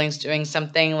siblings doing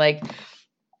something like,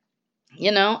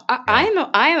 Yeah.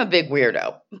 I am a big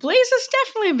weirdo. Blaze is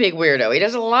definitely a big weirdo. He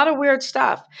does a lot of weird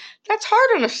stuff. That's hard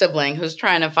on a sibling who's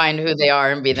trying to find who they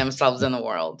are and be themselves in the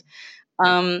world.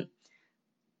 Um,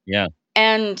 Yeah,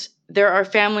 and there are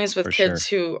families with for kids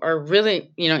sure. who are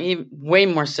really, way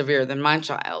more severe than my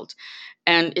child,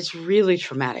 and it's really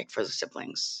traumatic for the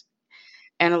siblings.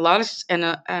 And a lot of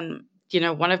and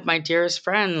one of my dearest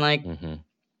friend, like, Mhm,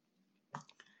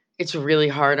 it's really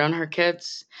hard on her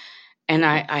kids. And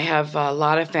I have a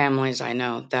lot of families I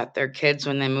know that their kids,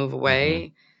 when they move mhm,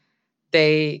 away,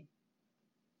 they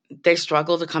they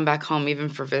struggle to come back home even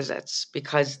for visits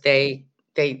because they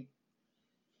they've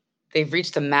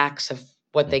reached the max of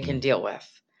what they can mhm. deal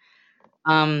with.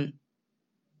 Um,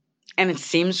 and it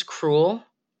seems cruel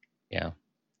Yeah.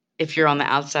 if you're on the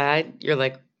outside. You're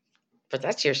like, but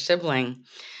that's your sibling.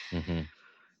 Mhm.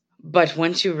 But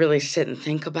once you really sit and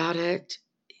think about it,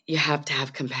 you have to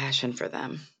have compassion for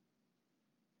them.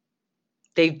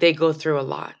 They go through a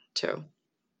lot too.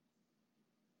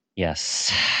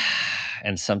 Yes.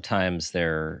 And sometimes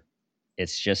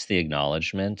it's just the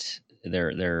acknowledgement.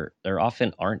 There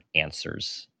often aren't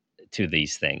answers to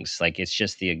these things. Like, it's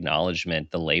just the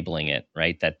acknowledgement, the labeling it,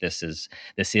 right? That this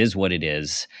is what it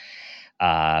is.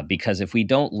 Because if we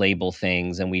don't label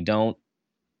things and we don't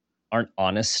aren't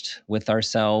honest with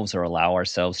ourselves or allow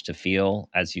ourselves to feel,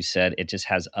 as you said, it just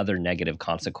has other negative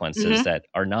consequences that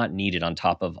are not needed on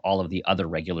top of all of the other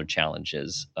regular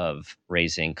challenges of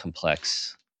raising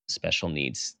complex special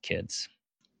needs kids.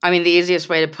 I mean, the easiest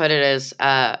way to put it is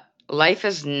life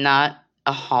is not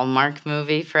a Hallmark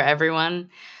movie for everyone.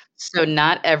 So,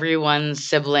 not everyone's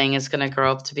sibling is going to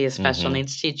grow up to be a special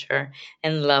needs teacher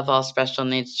and love all special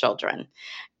needs children.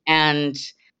 And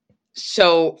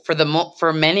so,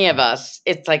 for many of us,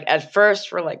 it's like at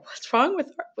first we're like, "What's wrong with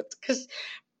her?" Because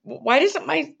why doesn't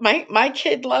my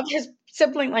kid love his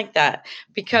sibling like that?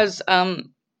 Because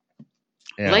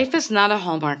life is not a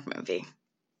Hallmark movie,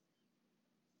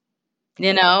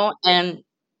 and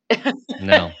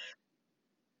No.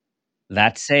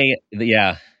 That's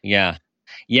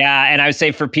yeah. And I would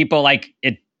say for people like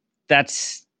it,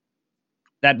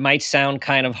 that might sound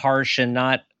kind of harsh and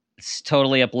not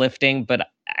totally uplifting, but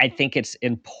I think it's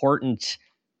important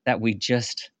that we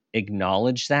just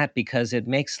acknowledge that because it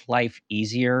makes life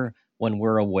easier when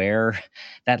we're aware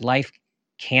that life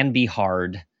can be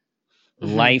hard.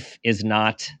 Life is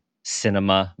not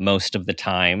cinema most of the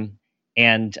time.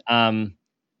 And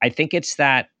I think it's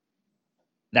that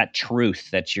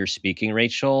truth that you're speaking,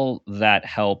 Rachel, that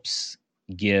helps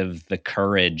give the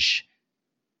courage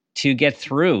to get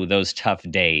through those tough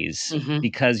days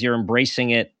because you're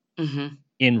embracing it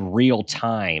in real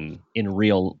time, in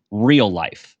real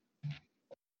life.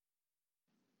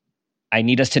 I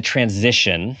need us to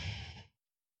transition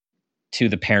to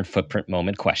the parent footprint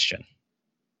moment question.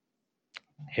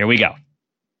 Here we go.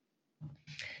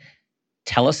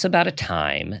 Tell us about a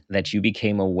time that you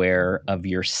became aware of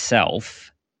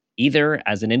yourself, either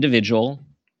as an individual,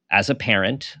 as a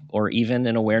parent, or even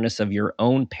an awareness of your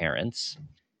own parents,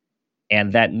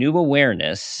 and that new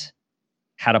awareness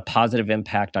had a positive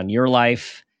impact on your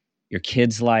life, your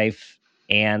kid's life,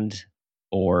 and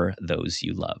or those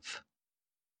you love.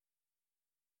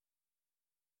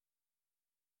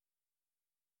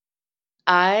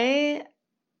 I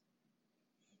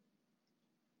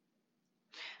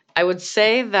would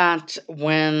say that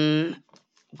when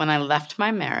I left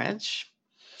my marriage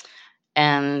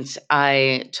and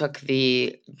I took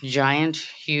the giant,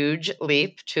 huge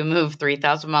leap to move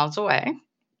 3,000 miles away,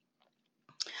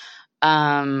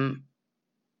 and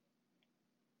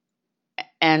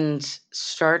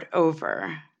start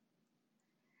over.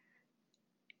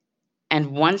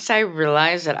 And once I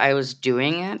realized that I was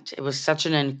doing it, it was such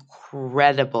an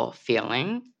incredible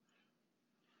feeling.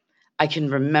 I can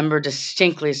remember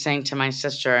distinctly saying to my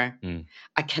sister,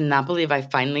 I cannot believe I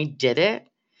finally did it.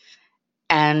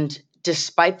 And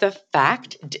despite the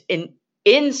fact,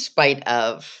 in spite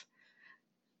of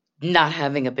not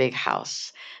having a big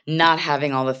house, not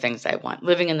having all the things I want,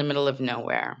 living in the middle of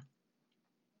nowhere,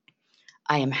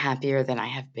 I am happier than I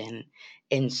have been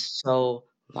in so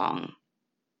long.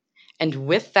 And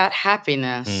with that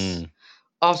happiness,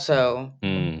 also,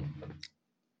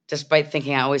 despite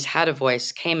thinking I always had a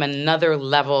voice, came another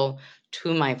level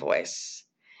to my voice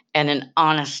and an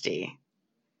honesty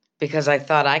because I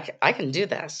thought I can do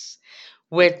this,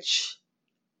 which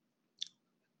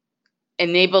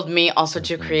enabled me also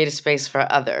to create a space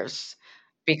for others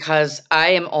because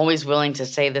I am always willing to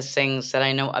say the things that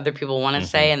I know other people want to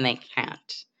say and they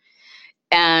can't.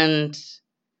 And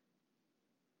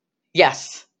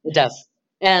yes, it does.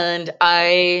 And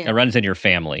It runs in your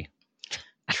family.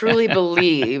 truly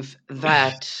believe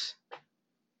that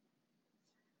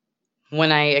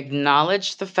when I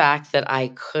acknowledged the fact that I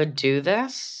could do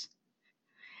this,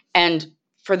 and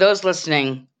for those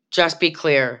listening, just be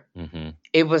clear,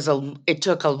 it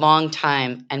took a long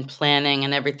time and planning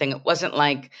and everything. It wasn't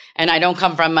like, and I don't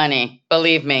come from money,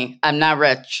 believe me, I'm not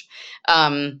rich.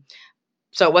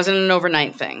 So it wasn't an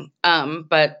overnight thing.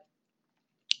 But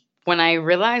when I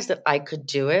realized that I could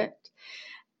do it,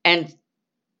 and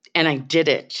I did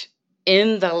it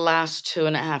in the last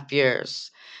 2.5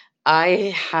 years,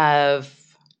 I have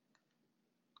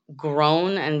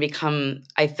grown and become,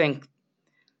 I think,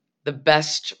 the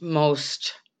best, the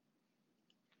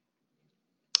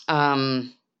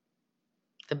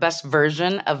best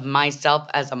version of myself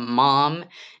as a mom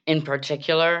in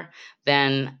particular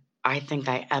than I think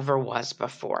I ever was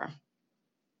before.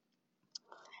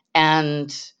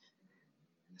 And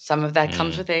some of that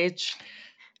comes with age,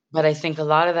 but I think a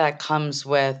lot of that comes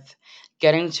with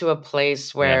getting to a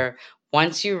place where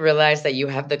once you realize that you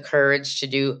have the courage to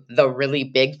do the really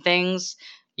big things,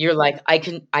 you're like, I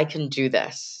can do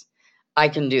this. I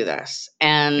can do this.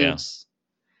 And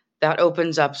that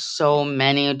opens up so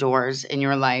many doors in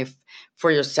your life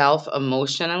for yourself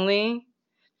emotionally,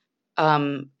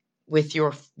 with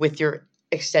your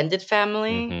extended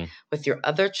family, with your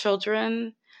other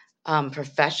children,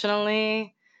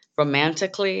 professionally,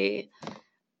 romantically,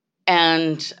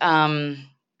 and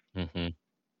Mm-hmm.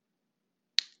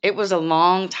 it was a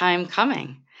long time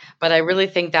coming. But I really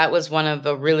think that was one of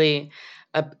the really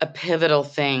a pivotal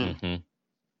thing. Mm-hmm.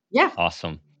 Yeah.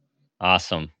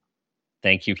 Awesome.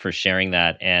 Thank you for sharing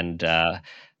that. And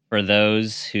for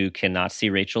those who cannot see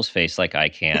Rachel's face like I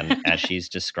can as she's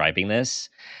describing this,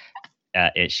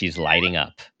 she's lighting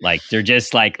up. Like they're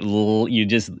just like you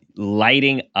just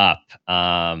lighting up.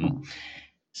 I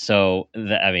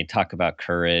mean, talk about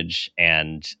courage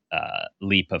and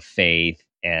leap of faith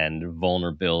and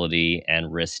vulnerability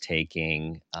and risk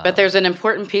taking. But there's an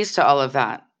important piece to all of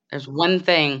that. There's one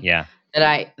thing Yeah. that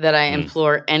I Mm.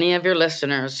 implore any of your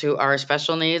listeners who are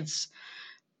special needs,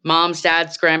 moms,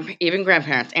 dads, even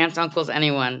grandparents, aunts, uncles,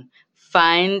 anyone,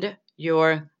 find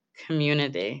your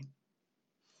community.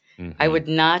 Mm-hmm. I would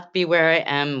not be where I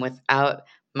am without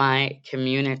my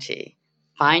community.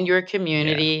 Find your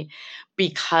community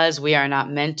because we are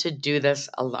not meant to do this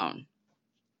alone.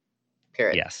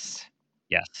 Period. Yes.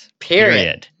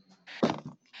 Period.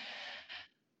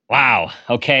 Wow.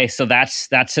 Okay, so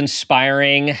that's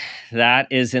inspiring. That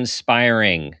is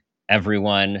inspiring,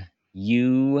 everyone.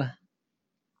 You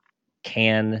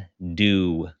can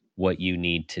do what you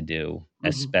need to do,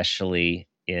 especially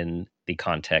in the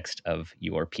context of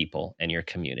your people and your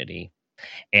community.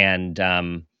 And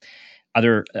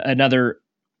we're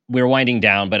winding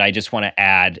down, but I just want to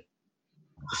add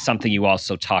something you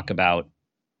also talk about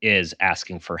is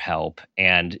asking for help.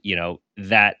 And,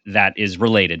 that is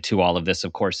related to all of this.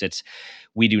 Of course,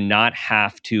 we do not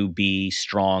have to be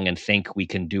strong and think we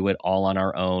can do it all on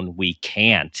our own. We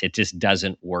can't. It just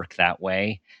doesn't work that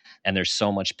way. And there's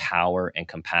so much power and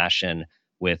compassion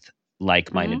with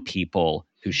like-minded people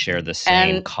who share the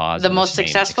same cause. The most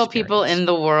successful people in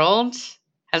the world,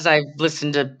 as I've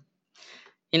listened to,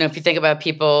 if you think about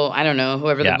people, I don't know,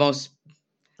 whoever the most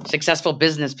successful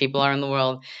business people are in the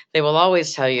world, they will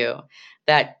always tell you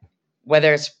that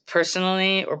whether it's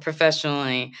personally or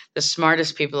professionally, the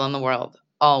smartest people in the world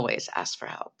always ask for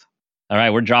help. All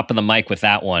right, we're dropping the mic with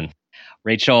that one.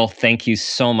 Rachel, thank you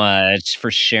so much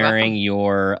for sharing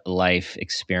your life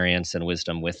experience and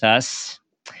wisdom with us.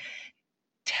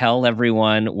 Tell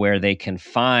everyone where they can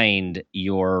find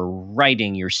your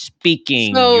writing, your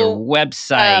speaking, your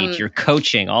website, your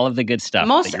coaching, all of the good stuff.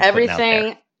 Most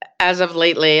everything as of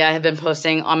lately, I have been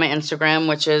posting on my Instagram,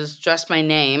 which is just my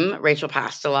name, Rachel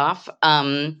Pastiloff.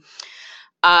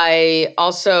 I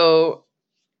also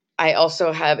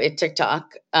have a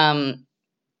TikTok,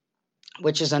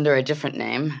 which is under a different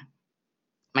name,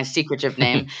 my secretive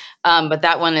name. But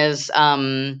that one is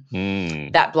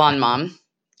That Blonde Mom.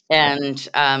 And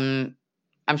I'm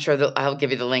sure that I'll give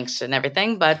you the links and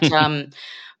everything. But I'm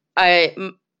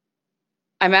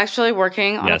actually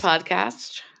working on a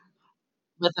podcast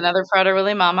with another Proud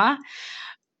Really Mama.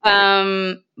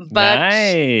 But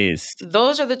nice.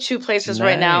 Those are the two places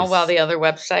right now while the other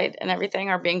website and everything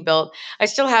are being built. I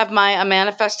still have my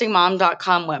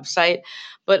manifestingmom.com website,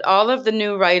 but all of the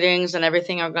new writings and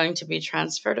everything are going to be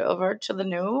transferred over to the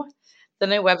new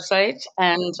website.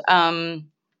 And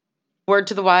word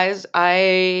to the wise,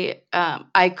 I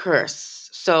curse.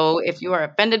 So if you are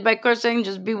offended by cursing,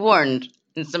 just be warned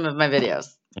in some of my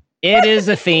videos. It is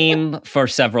a theme for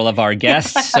several of our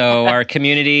guests, so our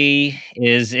community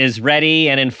is ready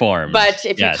and informed. But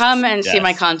if you come and see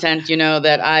my content, you know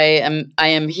that I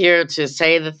am here to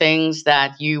say the things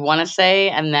that you want to say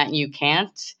and that you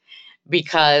can't,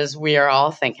 because we are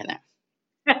all thinking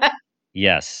it.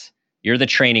 Yes. You're the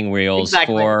training wheels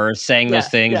for saying those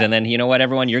things. And then, you know what,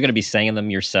 everyone? You're going to be saying them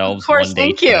yourselves one day. Of course,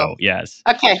 thank you. Yes.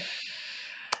 Okay.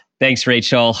 Thanks,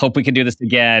 Rachel. Hope we can do this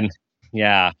again.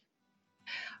 Yeah.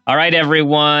 All right,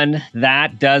 everyone.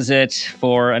 That does it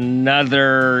for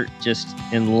another just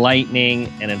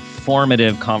enlightening and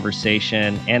informative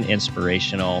conversation and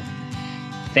inspirational.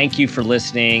 Thank you for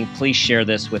listening. Please share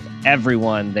this with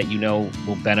everyone that you know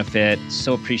will benefit.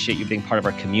 So appreciate you being part of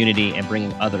our community and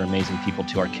bringing other amazing people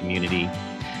to our community.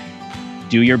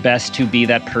 Do your best to be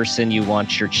that person you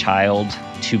want your child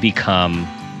to become,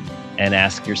 and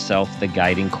ask yourself the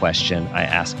guiding question I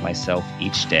ask myself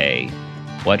each day: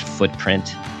 what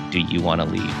footprint do you want to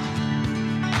leave?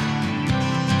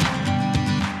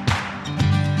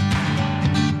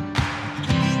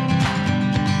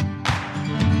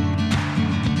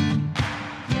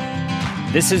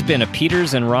 This has been a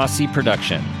Peters and Rossi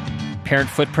production. Parent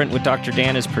Footprint with Dr.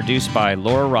 Dan is produced by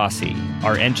Laura Rossi.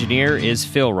 Our engineer is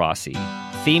Phil Rossi.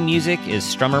 Theme music is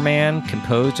Strummer Man,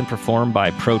 composed and performed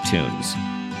by Pro Tunes.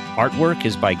 Artwork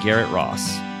is by Garrett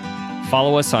Ross.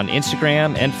 Follow us on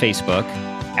Instagram and Facebook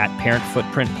at Parent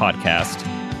Footprint Podcast,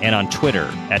 and on Twitter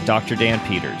at Dr. Dan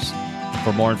Peters.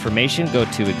 For more information, go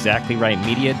to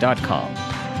exactlyrightmedia.com.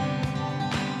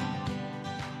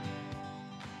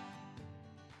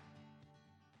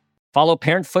 Follow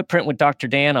Parent Footprint with Dr.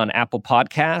 Dan on Apple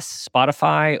Podcasts,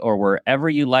 Spotify, or wherever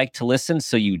you like to listen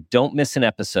so you don't miss an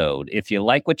episode. If you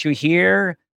like what you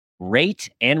hear, rate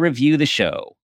and review the show.